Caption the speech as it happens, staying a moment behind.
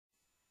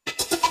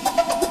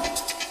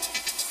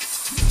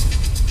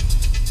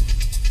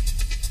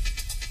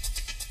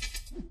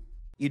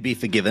You'd be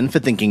forgiven for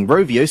thinking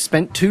Rovio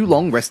spent too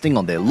long resting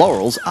on their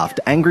laurels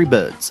after Angry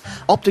Birds,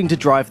 opting to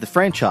drive the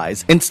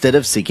franchise instead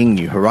of seeking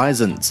new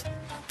horizons.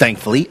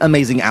 Thankfully,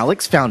 Amazing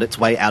Alex found its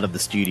way out of the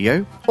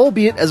studio,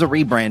 albeit as a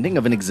rebranding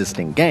of an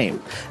existing game,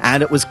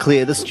 and it was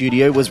clear the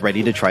studio was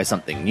ready to try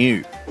something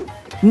new.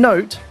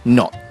 Note,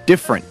 not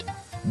different.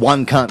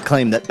 One can't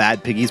claim that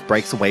Bad Piggies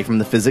breaks away from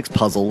the physics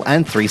puzzle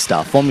and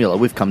 3-star formula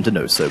we've come to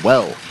know so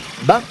well.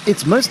 But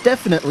it's most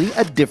definitely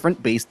a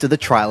different beast to the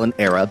trial and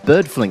error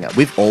bird flinger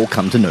we've all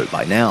come to know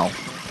by now.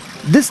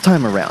 This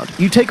time around,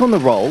 you take on the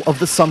role of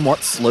the somewhat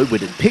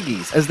slow-witted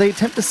Piggies as they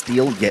attempt to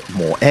steal yet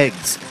more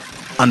eggs.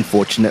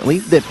 Unfortunately,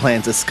 their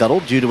plans are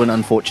scuttled due to an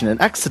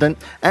unfortunate accident,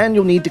 and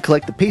you'll need to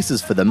collect the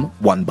pieces for them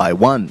one by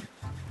one.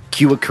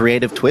 Cue a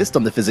creative twist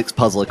on the physics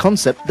puzzler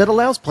concept that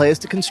allows players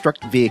to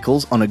construct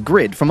vehicles on a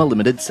grid from a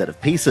limited set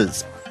of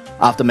pieces.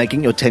 After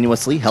making your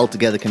tenuously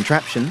held-together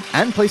contraption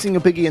and placing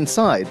your Piggy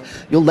inside,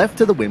 you're left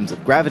to the whims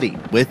of gravity,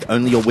 with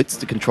only your wits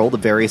to control the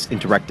various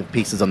interactive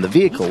pieces on the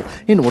vehicle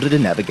in order to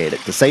navigate it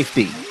to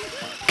safety.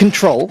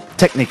 Control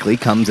technically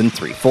comes in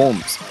 3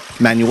 forms: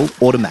 manual,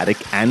 automatic,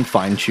 and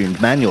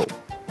fine-tuned manual.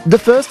 The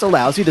first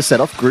allows you to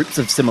set off groups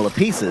of similar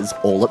pieces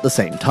all at the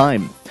same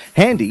time.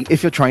 Handy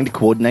if you're trying to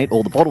coordinate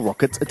all the bottle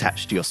rockets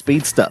attached to your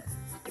speedster.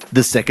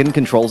 The second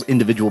controls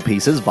individual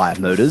pieces via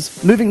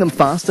motors, moving them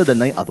faster than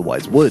they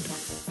otherwise would.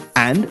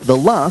 And the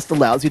last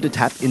allows you to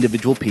tap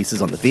individual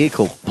pieces on the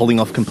vehicle, pulling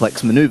off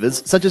complex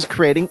maneuvers such as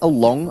creating a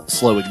long,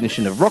 slow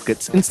ignition of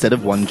rockets instead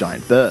of one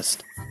giant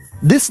burst.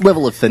 This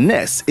level of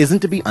finesse isn't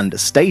to be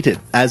understated,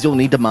 as you'll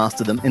need to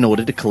master them in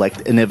order to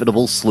collect an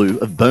inevitable slew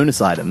of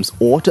bonus items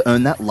or to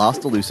earn that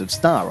last elusive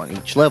star on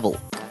each level.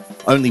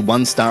 Only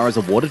 1 star is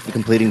awarded for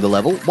completing the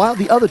level, while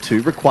the other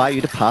 2 require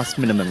you to pass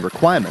minimum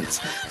requirements,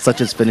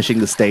 such as finishing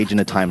the stage in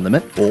a time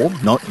limit or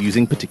not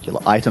using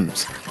particular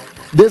items.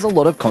 There's a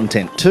lot of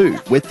content too,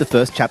 with the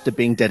first chapter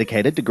being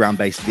dedicated to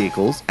ground-based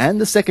vehicles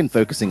and the second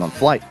focusing on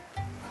flight.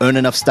 Earn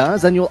enough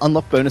stars and you'll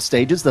unlock bonus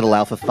stages that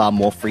allow for far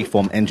more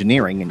freeform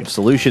engineering in your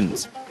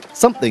solutions.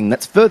 Something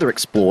that's further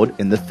explored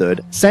in the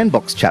 3rd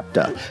Sandbox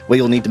chapter, where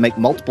you'll need to make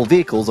multiple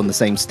vehicles on the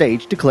same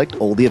stage to collect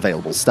all the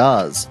available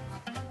stars.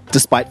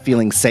 Despite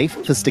feeling safe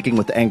for sticking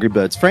with the Angry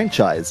Birds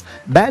franchise,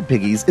 Bad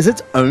Piggies is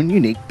its own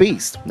unique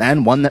beast,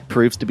 and one that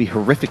proves to be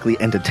horrifically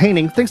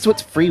entertaining thanks to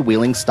its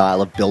freewheeling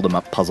style of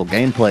build-em-up puzzle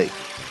gameplay.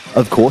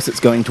 Of course, it's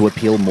going to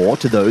appeal more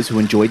to those who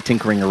enjoyed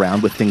tinkering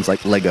around with things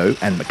like Lego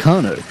and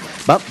Meccano,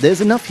 but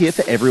there's enough here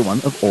for everyone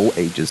of all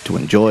ages to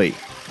enjoy.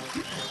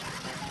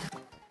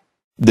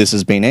 This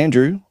has been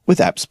Andrew with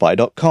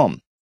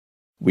AppSpy.com.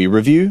 We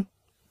review,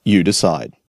 you decide.